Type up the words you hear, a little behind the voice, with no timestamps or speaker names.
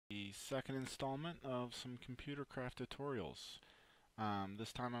the second installment of some ComputerCraft tutorials.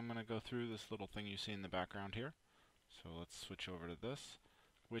 This time I'm going to go through this little thing you see in the background here. So let's switch over to this,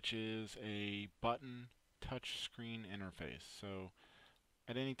 which is a button touch screen interface. So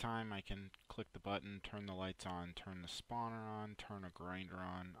at any time I can click the button, turn the lights on, turn the spawner on, turn a grinder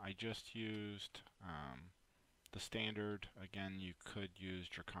on. I just used the standard. Again, you could use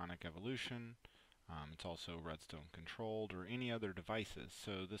Draconic Evolution. It's also redstone controlled, or any other devices.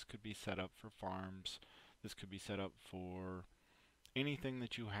 So this could be set up for farms. This could be set up for anything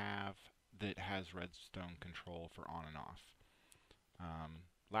that you have that has redstone control for on and off.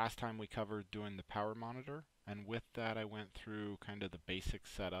 Last time we covered doing the power monitor, and with that I went through kind of the basic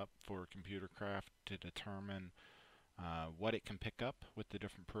setup for ComputerCraft to determine what it can pick up with the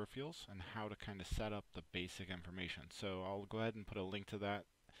different peripherals and how to kind of set up the basic information. So I'll go ahead and put a link to that.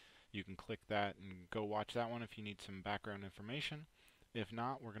 You can click that and go watch that one if you need some background information. If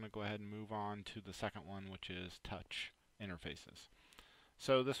not, we're going to go ahead and move on to the second one, which is touch interfaces.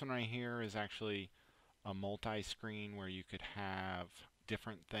 So this one right here is actually a multi-screen where you could have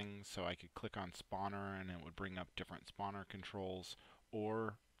different things. So I could click on spawner and it would bring up different spawner controls,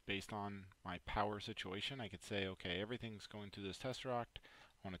 or based on my power situation, I could say, okay, everything's going through this tesseract.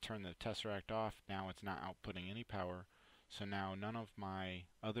 I want to turn the tesseract off. Now it's not outputting any power. So now none of my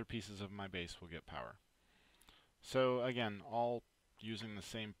other pieces of my base will get power. So again, all using the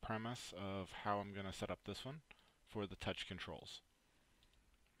same premise of how I'm going to set up this one for the touch controls.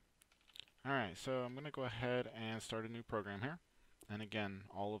 Alright, so I'm going to go ahead and start a new program here. And again,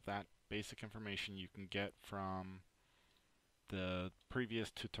 all of that basic information you can get from the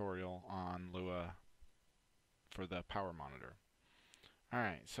previous tutorial on Lua for the power monitor.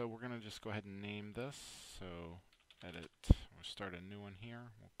 Alright, so we're going to just go ahead and name this. So edit, we'll start a new one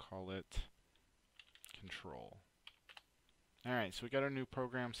here. We'll call it control. Alright, so we got our new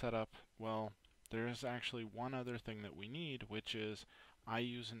program set up. Well, there is actually one other thing that we need, which is I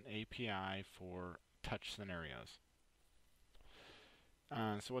use an API for touch scenarios.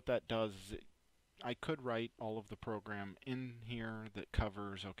 So what that does is I could write all of the program in here that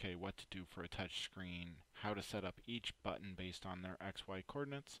covers, okay, what to do for a touch screen, how to set up each button based on their XY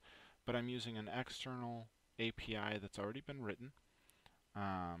coordinates, but I'm using an external API that's already been written,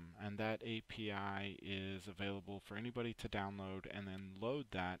 and that API is available for anybody to download and then load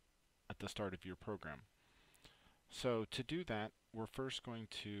that at the start of your program. So to do that, we're first going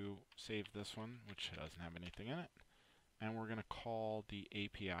to save this one, which doesn't have anything in it, and we're going to call the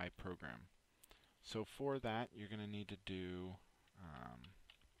API program. So for that, you're going to need to do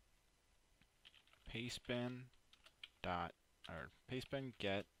pastebin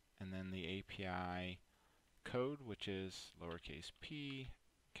get, and then the API code, which is lowercase p,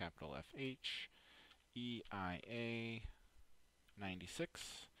 capital FH, EIA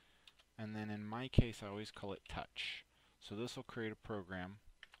 96, and then in my case I always call it touch. So this will create a program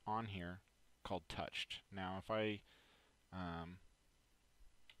on here called touched. Now if I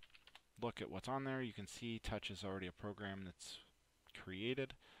look at what's on there, you can see touch is already a program that's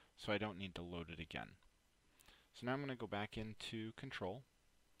created, so I don't need to load it again. So now I'm going to go back into control,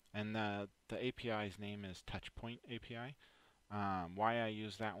 and the API's name is Touchpoint API. Why I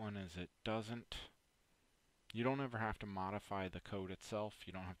use that one is you don't ever have to modify the code itself.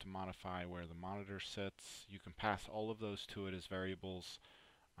 You don't have to modify where the monitor sits. You can pass all of those to it as variables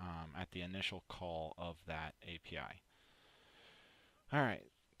at the initial call of that API. Alright,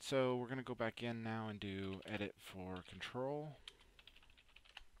 so we're going to go back in now and do edit for control.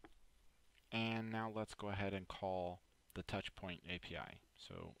 And now let's go ahead and call the Touchpoint API.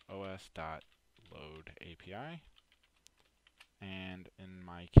 So os.load API. And in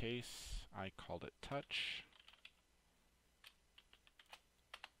my case, I called it touch.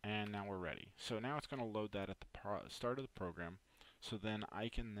 And now we're ready. So now it's going to load that at the start of the program. So then I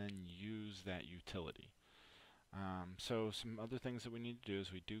can then use that utility. So some other things that we need to do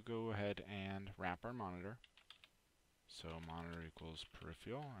is we do go ahead and wrap our monitor. So monitor equals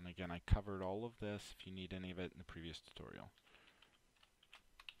peripheral, and again I covered all of this if you need any of it in the previous tutorial.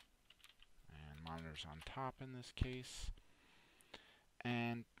 And monitor's on top in this case.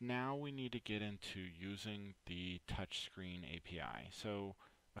 And now we need to get into using the touchscreen API. So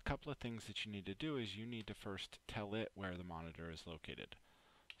a couple of things that you need to do is you need to first tell it where the monitor is located.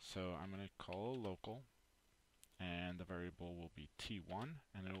 So I'm going to call a local, and the variable will be t1,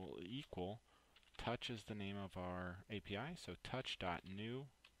 and it will equal touch is the name of our API, so touch.new,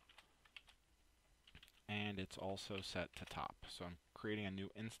 and it's also set to top. So I'm creating a new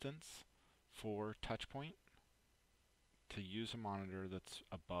instance for Touchpoint to use a monitor that's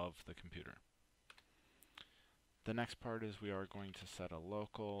above the computer. The next part is we are going to set a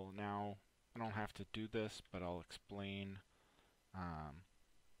local. Now, I don't have to do this, but I'll explain.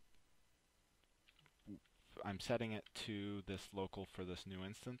 I'm setting it to this local for this new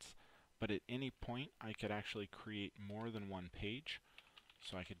instance, but at any point I could actually create more than one page.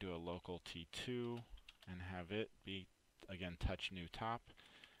 So I could do a local T2 and have it be, again, touch new top.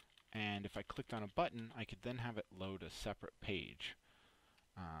 And if I clicked on a button, I could then have it load a separate page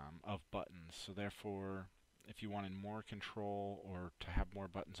of buttons. So therefore, if you wanted more control or to have more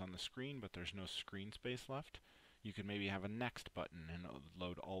buttons on the screen, but there's no screen space left, you could maybe have a next button and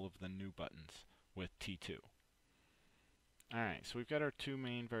load all of the new buttons with T2. Alright, so we've got our two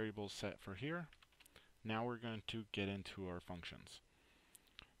main variables set for here. Now we're going to get into our functions.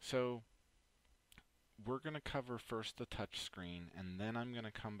 So we're going to cover first the touch screen, and then I'm going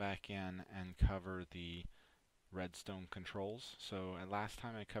to come back in and cover the redstone controls. So last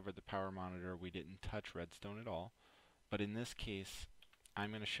time I covered the power monitor, we didn't touch redstone at all. But in this case,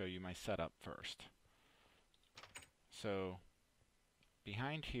 I'm going to show you my setup first. So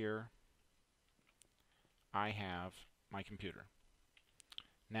behind here, I have my computer.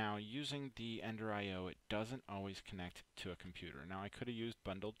 Now, using the Ender IO, it doesn't always connect to a computer. Now, I could have used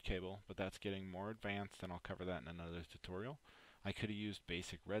bundled cable, but that's getting more advanced, and I'll cover that in another tutorial. I could have used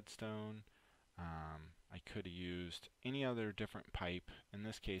basic redstone. I could have used any other different pipe. In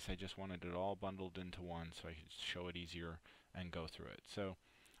this case, I just wanted it all bundled into one so I could show it easier and go through it. So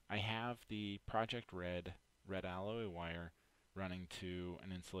I have the Project Red alloy wire running to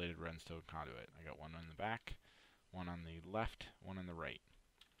an insulated redstone conduit. I got one on the back, one on the left, one on the right.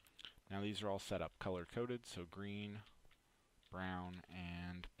 Now these are all set up color coded, so green, brown,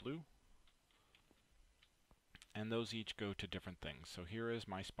 and blue. And those each go to different things. So here is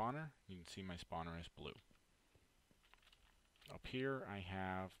my spawner. You can see my spawner is blue. Up here I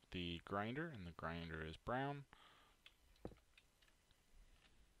have the grinder, and the grinder is brown.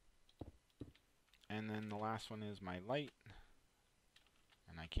 And then the last one is my light.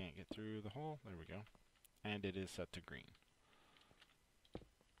 And I can't get through the hole. There we go. And it is set to green.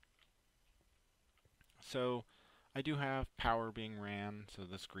 So I do have power being ran. So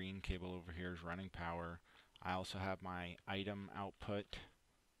this green cable over here is running power. I also have my item output,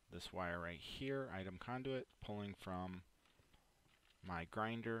 this wire right here, item conduit, pulling from my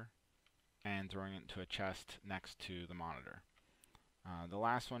grinder and throwing it into a chest next to the monitor. The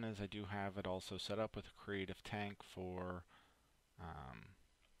last one is I do have it also set up with a creative tank for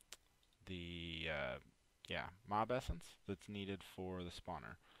the mob essence that's needed for the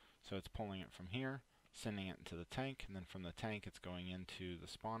spawner. So it's pulling it from here, sending it into the tank, and then from the tank it's going into the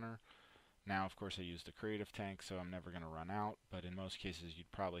spawner. Now, of course, I use the creative tank, so I'm never going to run out, but in most cases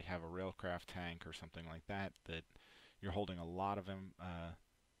you'd probably have a railcraft tank or something like that that you're holding a lot of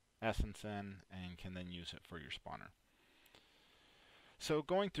essence in and can then use it for your spawner. So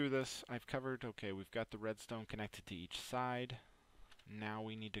going through this, I've covered, okay, we've got the redstone connected to each side. Now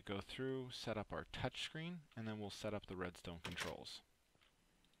we need to go through, set up our touch screen, and then we'll set up the redstone controls.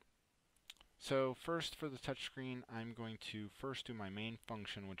 So first for the touchscreen, I'm going to first do my main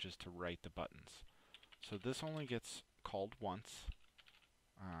function, which is to write the buttons. So this only gets called once.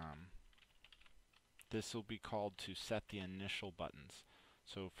 This will be called to set the initial buttons.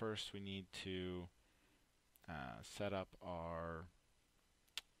 So first we need to set up our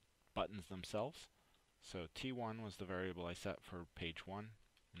buttons themselves. So T1 was the variable I set for page 1.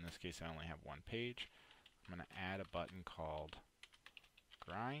 In this case I only have one page. I'm going to add a button called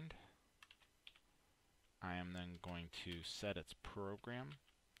grind. I am then going to set its program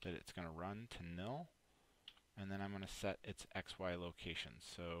that it's going to run to nil, and then I'm going to set its XY location.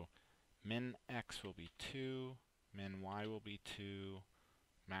 So min X will be 2, min Y will be 2,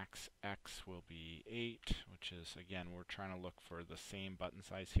 max X will be 8, which is, again, we're trying to look for the same button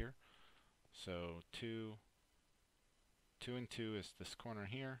size here. So 2 and 2 is this corner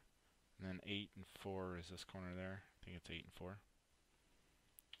here, and then 8 and 4 is this corner there. I think it's 8 and 4.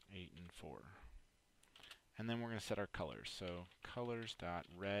 8 and 4. And then we're going to set our colors. So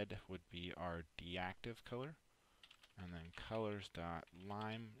colors.red would be our deactive color. And then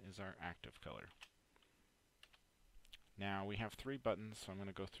colors.lime is our active color. Now we have 3 buttons, so I'm going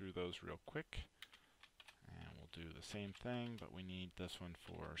to go through those real quick. And we'll do the same thing, but we need this one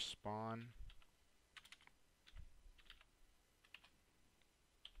for spawn.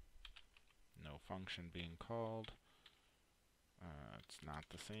 No function being called. It's not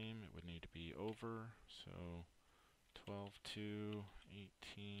the same. It would need to be over. So 12.2,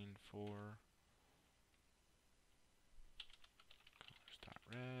 18.4.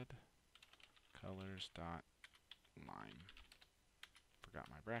 Colors.red. Colors.lime. Forgot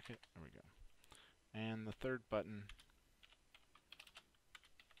my bracket. There we go. And the third button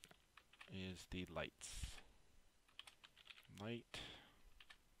is the lights. Light,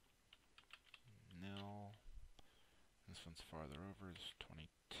 nil. This one's farther over, it's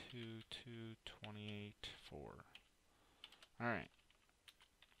 22 to 28, 4. Alright.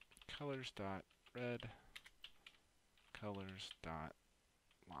 Colors dot red, colors dot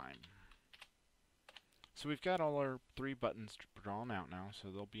lime. So we've got all our 3 buttons drawn out now, so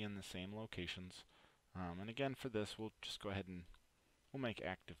they'll be in the same locations. And again, for this, we'll just go ahead and we'll make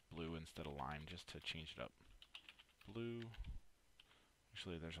active blue instead of lime just to change it up. Blue.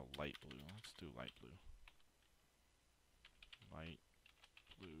 Actually, there's a light blue. Let's do light blue. Light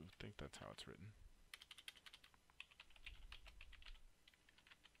blue. I think that's how it's written.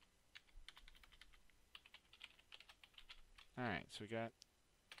 Alright, so we got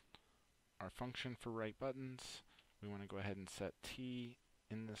our function for right buttons. We want to go ahead and set T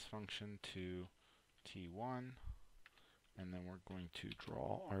in this function to T1, and then we're going to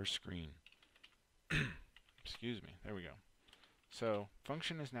draw our screen. Excuse me, there we go. So,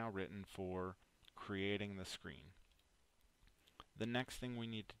 function is now written for creating the screen. The next thing we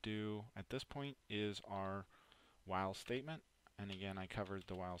need to do at this point is our while statement. And again, I covered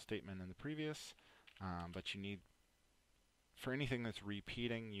the while statement in the previous, but you need, for anything that's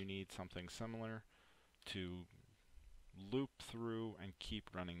repeating, you need something similar to loop through and keep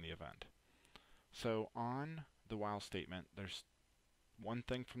running the event. So on the while statement, there's one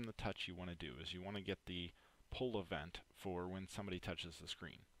thing from the touch you want to do is you want to get the pull event for when somebody touches the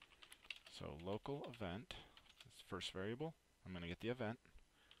screen. So local event is the first variable. I'm going to get the event,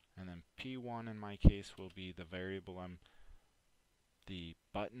 and then P1 in my case will be the variable the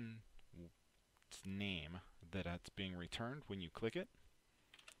button's name that's being returned when you click it,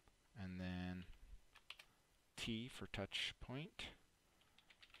 and then T for touch point,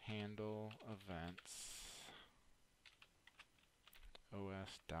 handle events,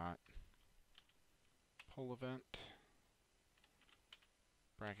 OS dot pull event,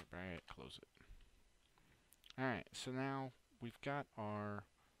 bracket, bracket, close it. Alright, so now we've got our,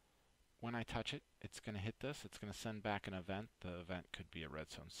 when I touch it, it's going to hit this, it's going to send back an event. The event could be a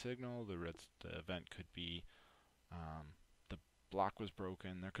redstone signal, the event could be the block was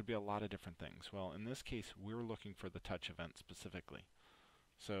broken, there could be a lot of different things. Well, in this case, we're looking for the touch event specifically.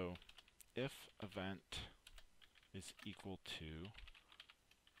 So, if event is equal to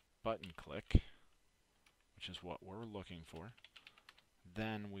button click, which is what we're looking for,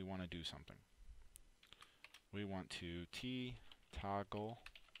 then we want to do something. We want to T toggle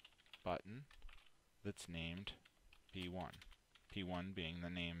button that's named P1. P1 being the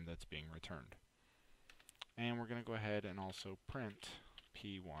name that's being returned. And we're going to go ahead and also print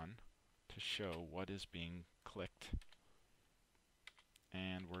P1 to show what is being clicked.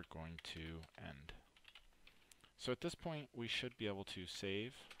 And we're going to end. So at this point, we should be able to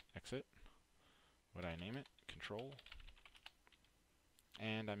save, exit. What I name it? Control.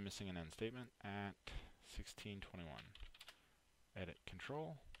 And I'm missing an end statement at 1621. Edit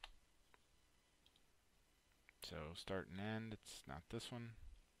control. So start and end, it's not this one,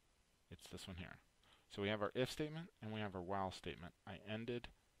 it's this one here. So we have our if statement and we have our while statement. I ended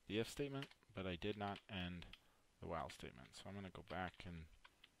the if statement, but I did not end the while statement. So I'm going to go back and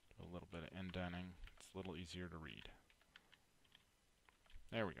do a little bit of indenting. It's a little easier to read.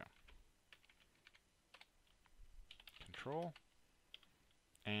 There we go. Control.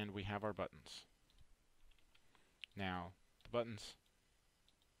 And we have our buttons. Now, the buttons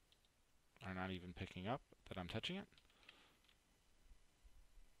are not even picking up that I'm touching it,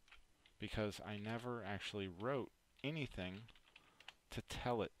 because I never actually wrote anything to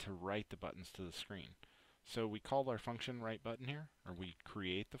tell it to write the buttons to the screen. So we called our function write button here, or we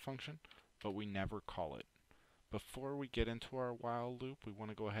create the function, but we never call it. Before we get into our while loop, we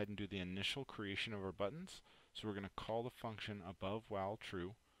want to go ahead and do the initial creation of our buttons. So we're going to call the function above while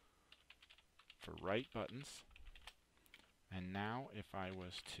true for write buttons. And now if I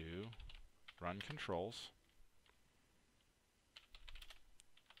was to run controls,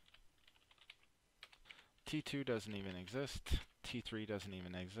 T2 doesn't even exist, T3 doesn't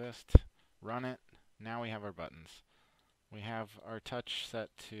even exist, run it, now we have our buttons. We have our touch set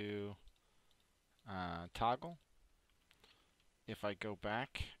to toggle. If I go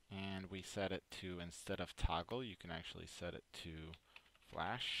back and we set it to, instead of toggle, you can actually set it to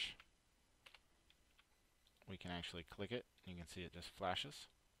flash. We can actually click it, you can see it just flashes.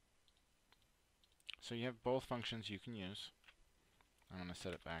 So you have both functions you can use. I'm going to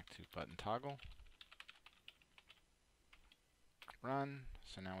set it back to button toggle. Run.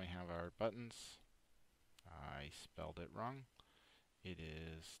 So now we have our buttons. I spelled it wrong. It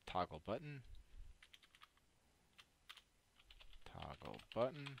is toggle button. toggle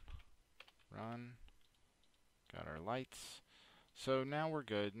button, run, got our lights. So now we're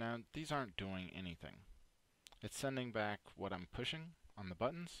good. Now these aren't doing anything. It's sending back what I'm pushing on the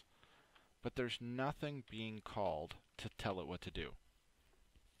buttons, but there's nothing being called to tell it what to do.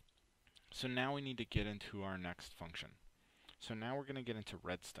 So now we need to get into our next function. So now we're going to get into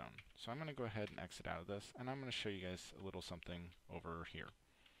redstone. So I'm going to go ahead and exit out of this, and I'm going to show you guys a little something over here.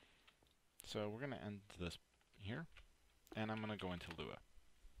 So we're going to end this here, and I'm going to go into Lua.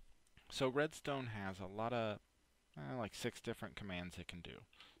 So redstone has a lot of, like 6 different commands it can do.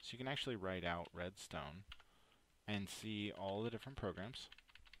 So you can actually write out redstone and see all the different programs,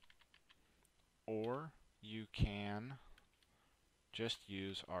 or you can just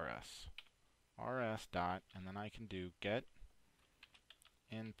use rs dot, and then I can do get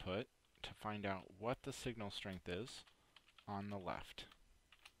input to find out what the signal strength is on the left.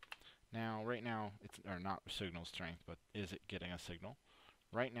 Now, right now, it's not signal strength, but is it getting a signal?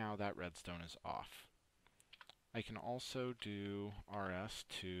 Right now, that redstone is off. I can also do rs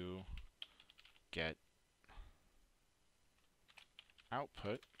to get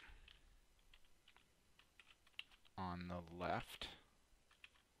output on the left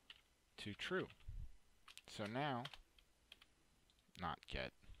to true. So now, not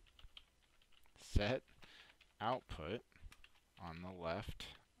get, set output on the left,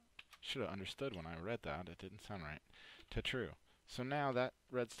 should have understood when I read that, it didn't sound right, to true. So now that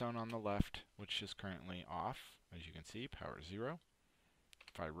redstone on the left, which is currently off, as you can see, power 0.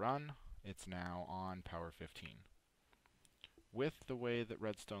 If I run, it's now on power 15. With the way that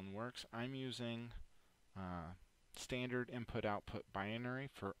redstone works, I'm using standard input-output binary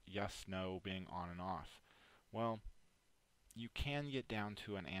for yes, no being on and off. Well, you can get down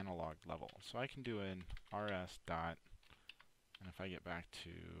to an analog level. So I can do an rs dot, and if I get back to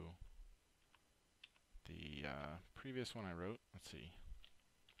the previous one I wrote, let's see,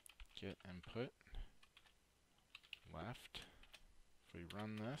 get input left. If we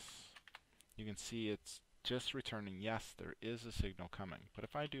run this, you can see it's just returning yes, there is a signal coming. But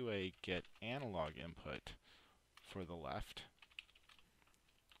if I do a get analog input for the left,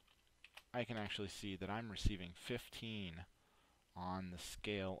 I can actually see that I'm receiving 15 on the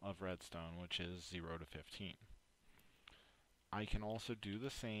scale of redstone, which is 0 to 15. I can also do the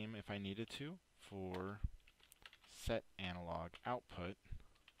same if I needed to for set analog output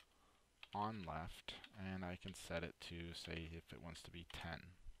on left, and I can set it to, say, if it wants to be 10.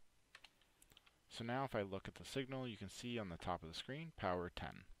 So now if I look at the signal, you can see on the top of the screen, power 10.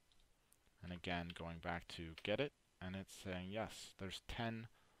 And again, going back to get it, and it's saying, yes, there's 10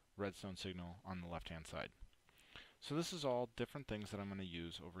 redstone signal on the left-hand side. So this is all different things that I'm going to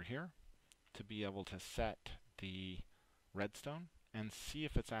use over here to be able to set the redstone and see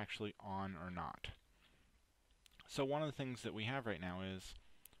if it's actually on or not. So one of the things that we have right now is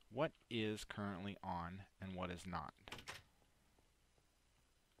what is currently on and what is not.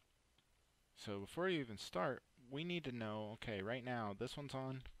 So before you even start, we need to know, okay, right now this one's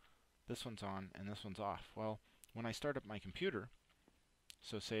on, and this one's off. Well, when I start up my computer,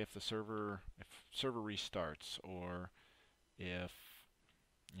 so say if the server restarts, or if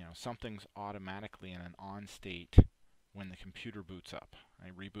something's automatically in an on state when the computer boots up, I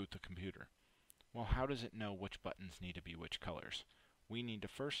reboot the computer. Well, how does it know which buttons need to be which colors? We need to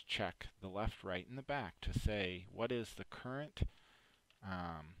first check the left, right, and the back to say what is the current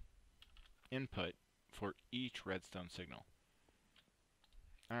input for each redstone signal.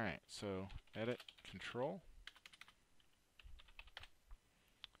 Alright, so edit control,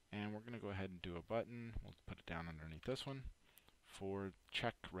 and we're going to go ahead and do a button. We'll put it down underneath this one for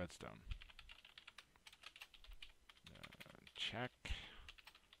check redstone. Check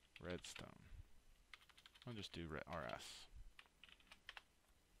redstone. I'll just do rs.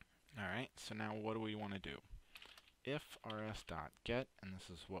 Alright, so now what do we want to do? If rs.get, and this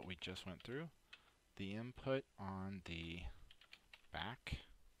is what we just went through, the input on the back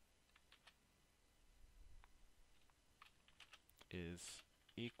is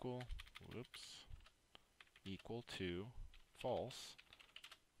equal to false,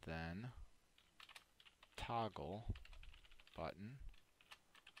 then toggle button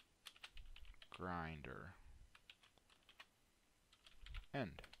grinder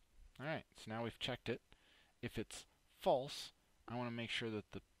end. Alright, so now we've checked it. If it's false, I want to make sure that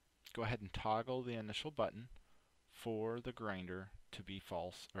go ahead and toggle the initial button for the grinder to be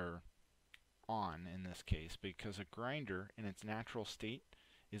false, or on in this case, because a grinder in its natural state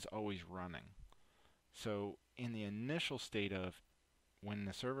is always running. So in the initial state of when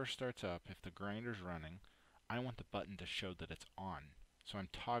the server starts up, if the grinder's running, I want the button to show that it's on. So I'm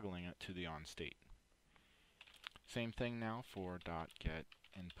toggling it to the on state. Same thing now for .get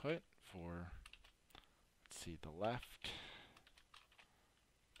input for, let's see, the left.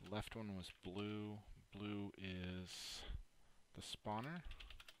 The left one was blue. Blue is the spawner.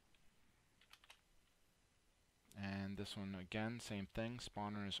 And this one again, same thing.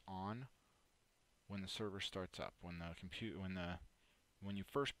 Spawner is on when the server starts up. When you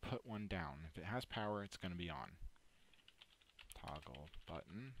first put one down. If it has power, it's going to be on. Toggle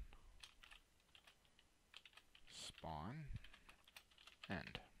button. Spawn.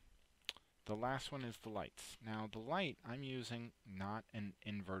 End. The last one is the lights. Now the light I'm using not an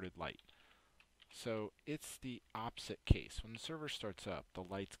inverted light. So it's the opposite case. When the server starts up, the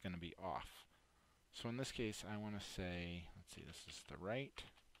light's going to be off. So in this case, I want to say, let's see, this is the right,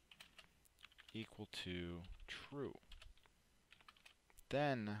 equal to true.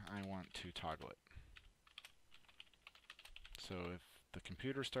 Then I want to toggle it. So if the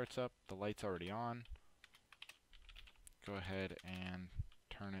computer starts up, the light's already on, go ahead and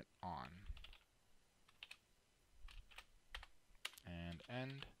turn it on. And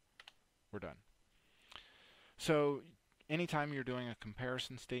end. We're done. So anytime you're doing a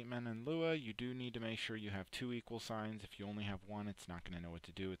comparison statement in Lua, you do need to make sure you have two equal signs. If you only have one, it's not going to know what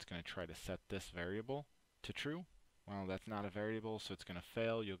to do. It's going to try to set this variable to true. Well, that's not a variable, so it's going to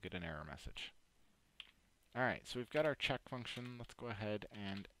fail. You'll get an error message. Alright, so we've got our check function. Let's go ahead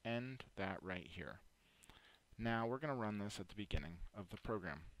and end that right here. Now we're going to run this at the beginning of the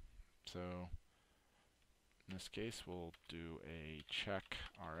program. So in this case, we'll do a check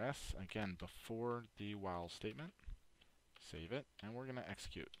rs, again, before the while statement. Save it, and we're going to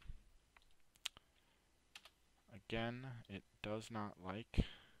execute. Again, it does not like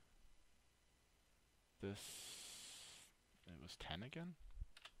this. It was 10 again.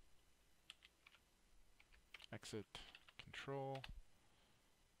 Exit, control.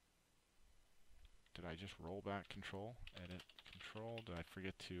 Did I just roll back control? Edit, control. Did I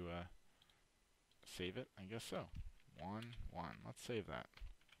forget to save it? I guess so. 1, 1. Let's save that.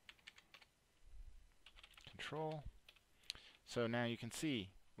 Control. So now you can see,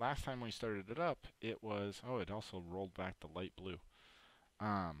 last time we started it up, it was, oh, it also rolled back the light blue.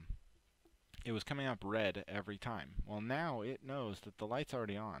 It was coming up red every time. Well, now it knows that the light's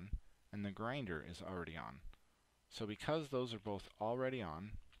already on and the grinder is already on. So because those are both already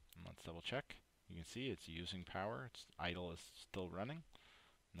on, and let's double check, you can see it's using power, its idle is still running,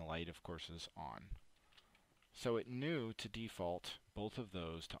 and the light of course is on. So it knew to default both of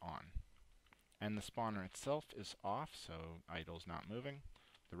those to on. And the spawner itself is off, so idle's not moving.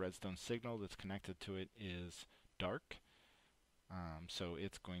 The redstone signal that's connected to it is dark, so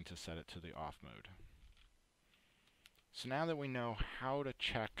it's going to set it to the off mode. So now that we know how to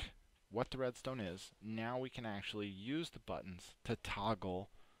check what the redstone is, now we can actually use the buttons to toggle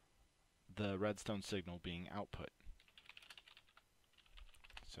the redstone signal being output.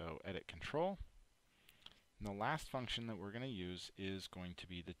 So edit control. And the last function that we're going to use is going to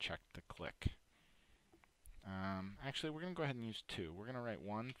be the check the click. Actually, we're going to go ahead and use two. We're going to write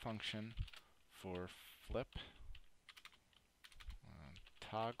one function for flip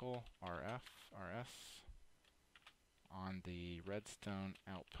toggle rs on the redstone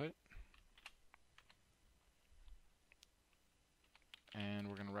output. And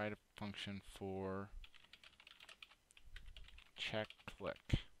we're going to write a function for check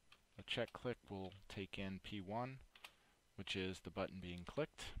click. The check click will take in P1, which is the button being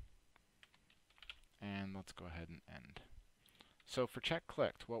clicked. And let's go ahead and end. So for check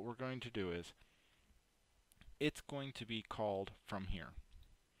clicked, what we're going to do is it's going to be called from here.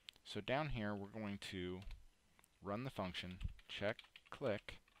 So down here, we're going to run the function check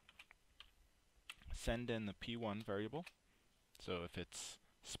click, send in the P1 variable. So if it's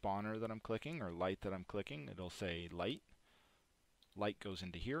spawner that I'm clicking or light that I'm clicking, it'll say light. Light goes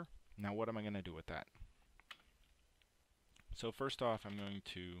into here. Now what am I going to do with that? So first off, I'm going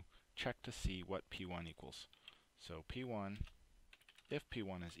to check to see what P1 equals. So P1, if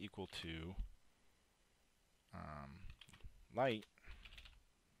P1 is equal to light,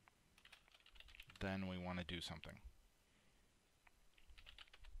 then we want to do something.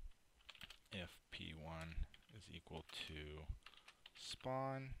 If P1 is equal to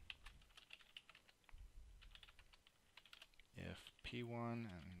spawn, if P1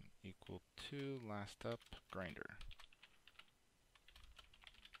 and equal to last up grinder.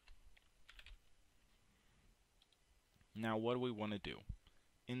 Now what do we want to do?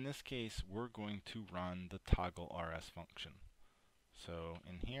 In this case, we're going to run the toggle rs function. So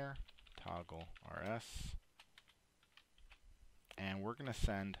in here, toggle rs, and we're going to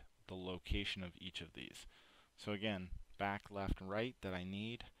send the location of each of these. So again, back, left, and right that I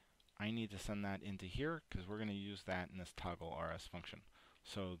need, I need to send that into here because we're going to use that in this toggle RS function.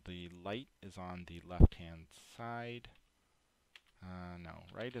 So the light is on the left hand side. No,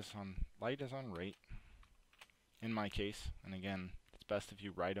 light is on right in my case. And again, it's best if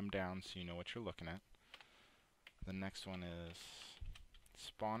you write them down so you know what you're looking at. The next one is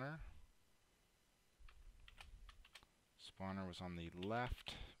spawner. Spawner was on the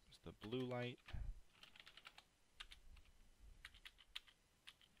left, was the blue light.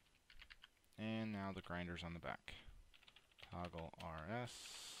 And now the grinder's on the back. Toggle RS,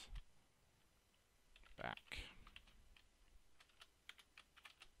 back.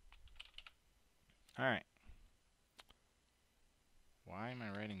 Alright. Why am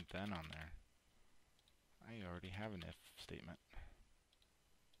I writing then on there? I already have an if statement.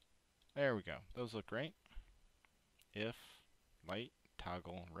 There we go. Those look great. If light,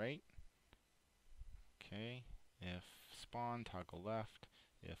 toggle right. Okay. If spawn, toggle left.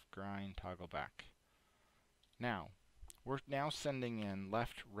 If grind, toggle back. Now, we're now sending in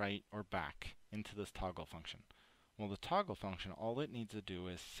left, right, or back into this toggle function. Well, the toggle function, all it needs to do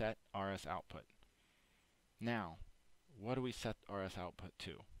is set RS output. Now, what do we set RS output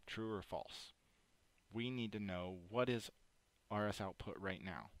to? True or false? We need to know what is RS output right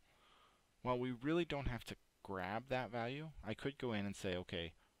now. Well, we really don't have to grab that value. I could go in and say,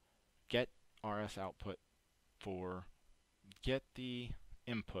 okay, get RS output for, get the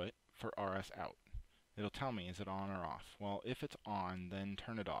input for RS out. It'll tell me, is it on or off? Well, if it's on, then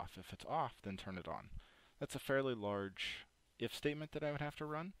turn it off. If it's off, then turn it on. That's a fairly large if statement that I would have to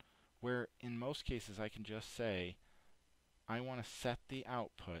run, where in most cases I can just say, I want to set the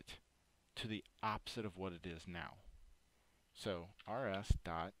output to the opposite of what it is now. So rs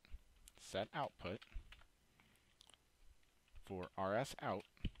dot set output for RS out,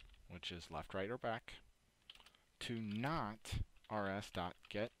 which is left, right, or back, to not rs dot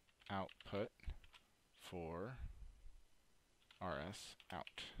get output for RS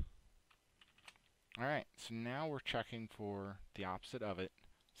out. Alright, so now we're checking for the opposite of it,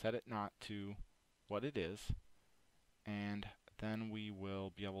 set it not to what it is, and then we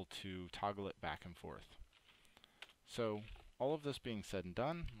will be able to toggle it back and forth. So all of this being said and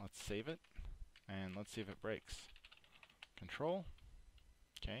done, let's save it, and let's see if it breaks. Control,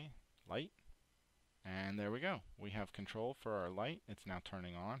 okay, light, and there we go. We have control for our light. It's now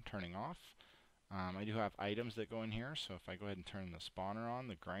turning on, turning off. I do have items that go in here, so if I go ahead and turn the spawner on,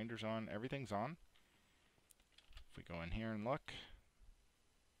 the grinder's on, everything's on. If we go in here and look,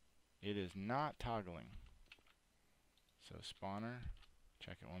 it is not toggling. So spawner,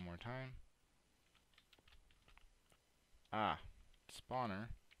 check it one more time. Ah, spawner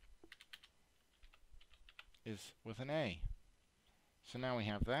is with an A. So now we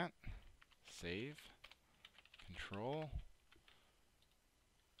have that. Save, control,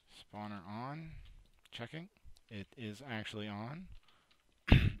 spawner on, checking. It is actually on,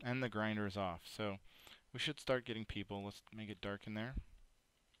 and the grinder is off. So we should start getting people. Let's make it dark in there.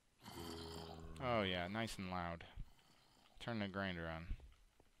 Oh yeah, nice and loud. Turn the grinder on.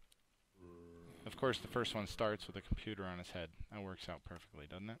 Of course, the first one starts with a computer on his head. That works out perfectly,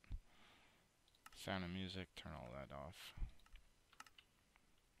 doesn't it? Sound of music, turn all that off.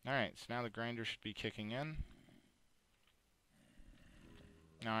 Alright, so now the grinder should be kicking in.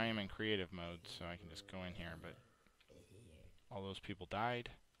 Now I am in creative mode, so I can just go in here, but all those people died.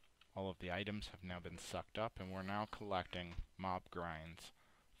 All of the items have now been sucked up, and we're now collecting mob grinds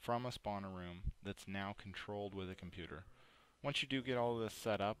from a spawner room that's now controlled with a computer. Once you do get all of this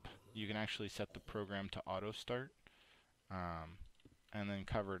set up, you can actually set the program to auto start, and then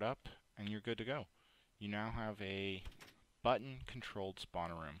cover it up, and you're good to go. You now have a button-controlled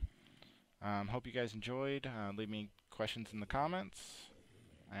spawner room. Hope you guys enjoyed. Leave me questions in the comments,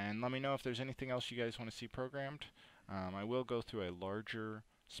 and let me know if there's anything else you guys want to see programmed. I will go through a larger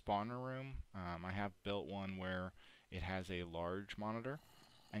spawner room. I have built one where it has a large monitor,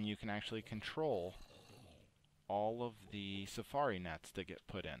 and you can actually control all of the safari nets that get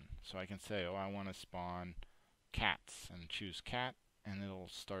put in. So I can say, oh, I want to spawn cats, and choose cat, and it'll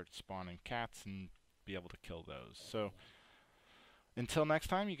start spawning cats and be able to kill those. So until next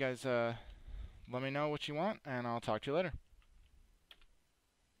time, you guys let me know what you want, and I'll talk to you later.